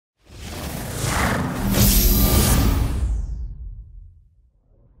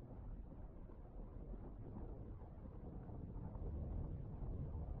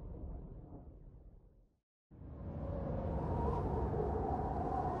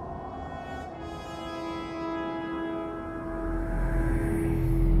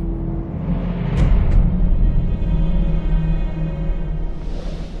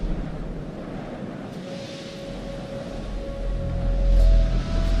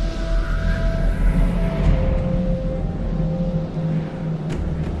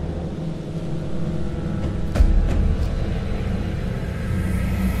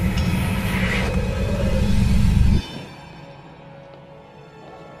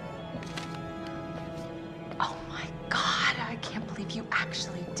Oh my God, I can't believe you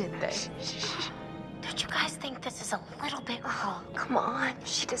actually did this. Don't you guys think this is a little bit cruel? Come on,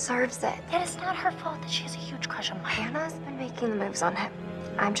 she deserves it. And it's not her fault that she has a huge crush on Mike. Hannah's been making the moves on him.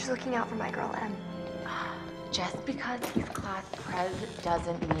 I'm just looking out for my girl, Em. Just because he's class pres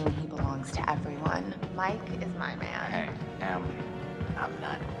doesn't mean he belongs to everyone. Mike is my man. Hey, I'm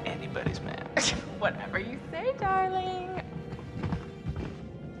not anybody's man. Whatever you say, darling.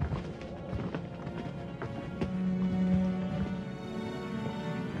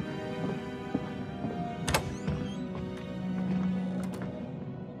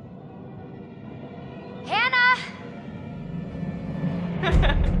 Hannah!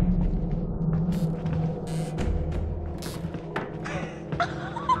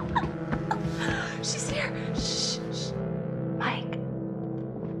 She's here. Shh, shh. Mike.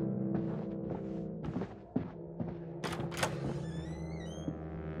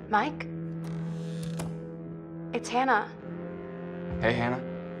 Mike? It's Hannah. Hey, Hannah.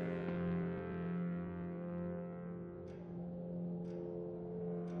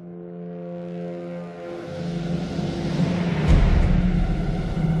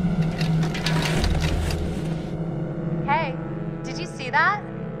 Hey, did you see that?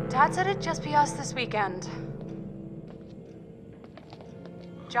 Dad said it'd just be us this weekend.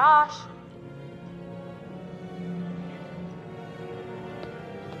 Josh.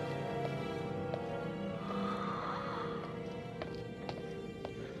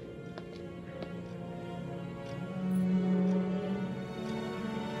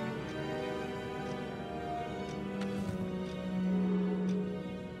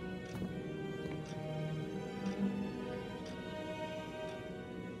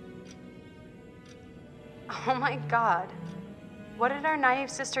 Oh my God. What did our naive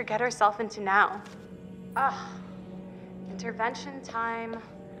sister get herself into now? Ugh. Intervention time.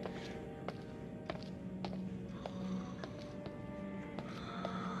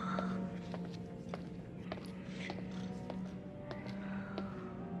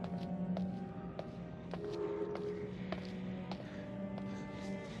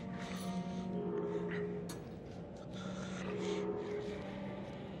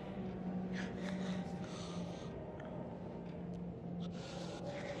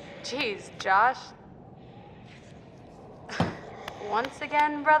 Jeez, Josh. Once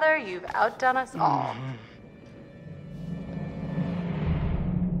again, brother, you've outdone us all.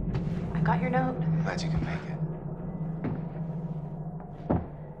 I got your note. Glad you can make it.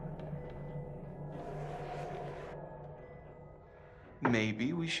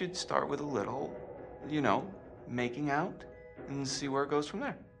 Maybe we should start with a little, making out and see where it goes from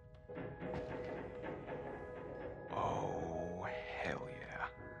there. Oh, hell yeah.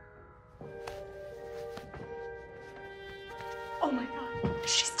 Oh my God.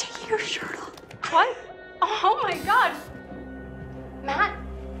 She's taking her shirt off. What? Oh my God. Matt,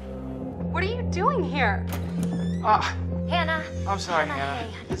 what are you doing here? Hannah. I'm sorry, Hannah,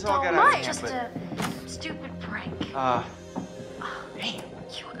 Hannah. hey. This all got Mike. out of hand, Just but... a stupid prank. Damn.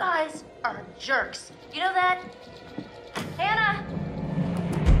 You guys are jerks. You know that? Hannah!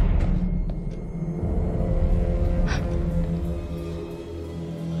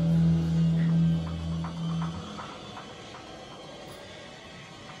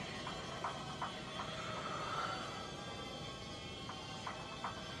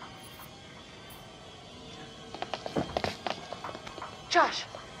 Josh.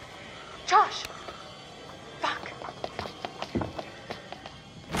 Josh. Fuck.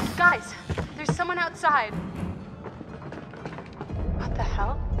 Guys, there's someone outside. What the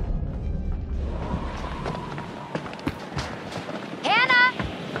hell? Hannah!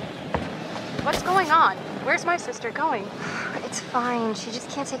 What's going on? Where's my sister going? It's fine. She just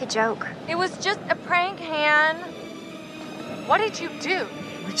can't take a joke. It was just a prank, Han. What did you do?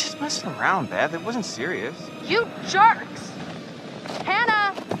 We're just messing around, Beth. It wasn't serious. You jerks!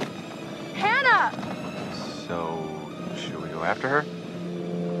 Hannah! Hannah! So, should we go after her?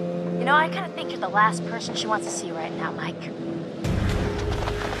 You know, I kind of think you're the last person she wants to see right now, Mike.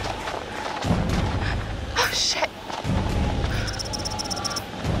 Oh, shit.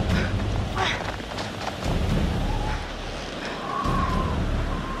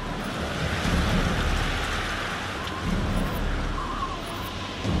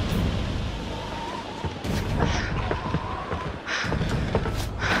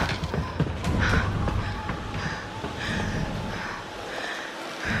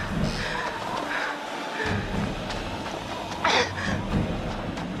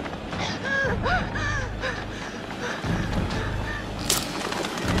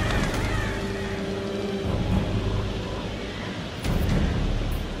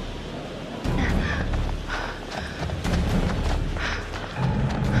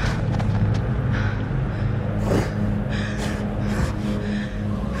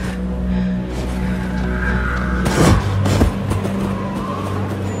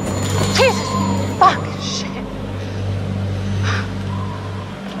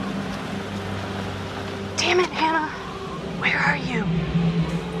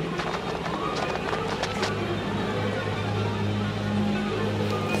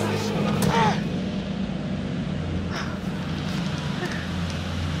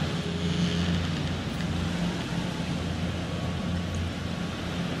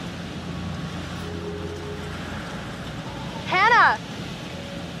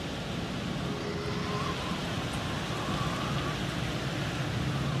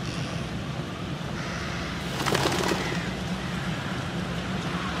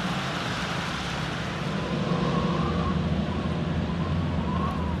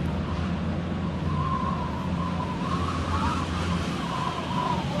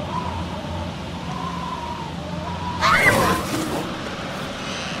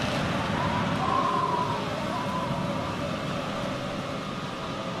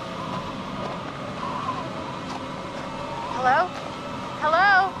 Hello?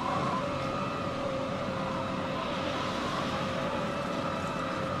 Hello?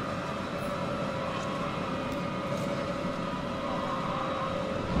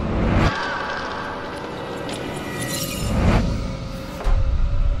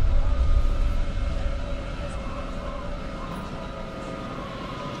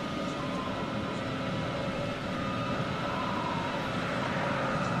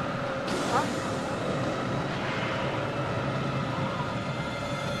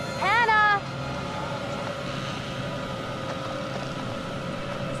 Hannah!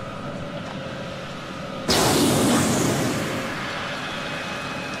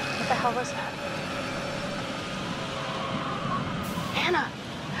 What the hell was that? Hannah!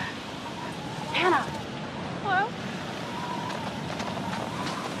 Hannah! Hello?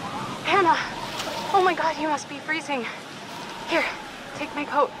 Hannah! Oh my god, you must be freezing. Here, take my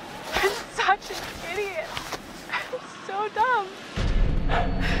coat. I'm such an idiot. I'm so dumb.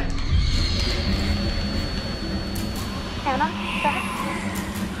 Hannah, back.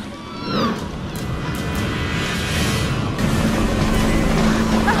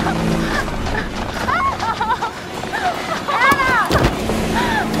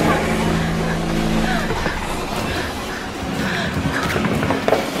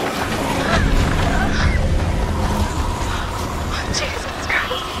 Jesus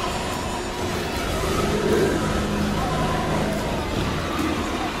Christ.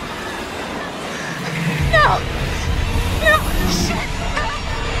 No! No! Shit!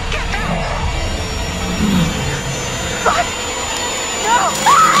 Get out! Fuck! No!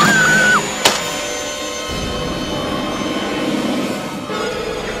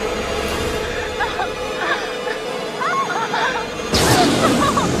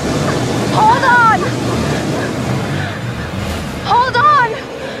 Hold on! Hold on!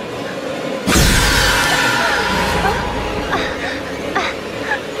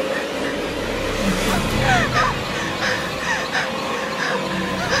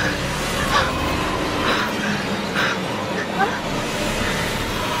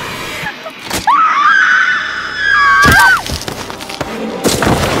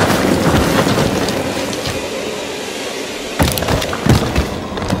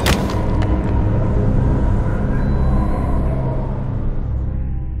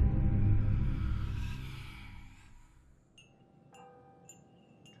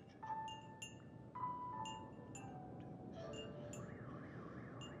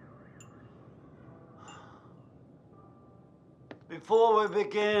 Before we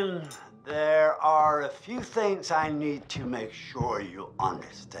begin, there are a few things I need to make sure you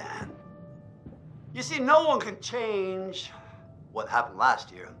understand. You see, no one can change what happened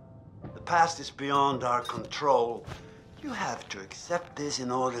last year. The past is beyond our control. You have to accept this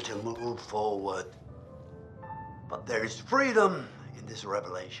in order to move forward. But there is freedom in this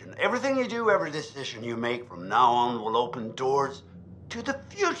revelation. Everything you do, every decision you make from now on will open doors to the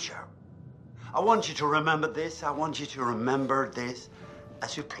future. I want you to remember this. I want you to remember this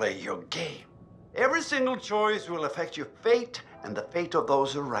as you play your game. Every single choice will affect your fate and the fate of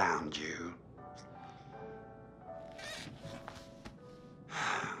those around you.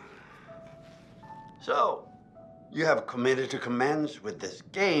 So, you have committed to commence with this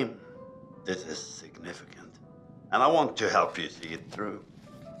game. This is significant, and I want to help you see it through.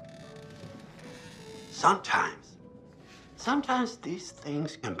 Sometimes these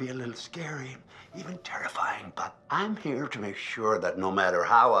things can be a little scary, even terrifying, but I'm here to make sure that no matter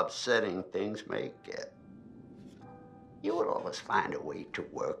how upsetting things may get, you will always find a way to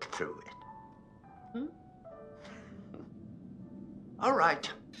work through it. All right.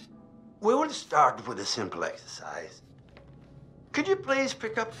 We will start with a simple exercise. Could you please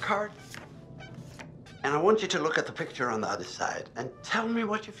pick up a card? And I want you to look at the picture on the other side and tell me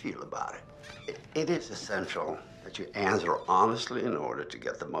what you feel about it. It is essential that you answer honestly in order to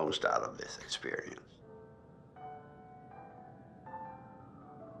get the most out of this experience.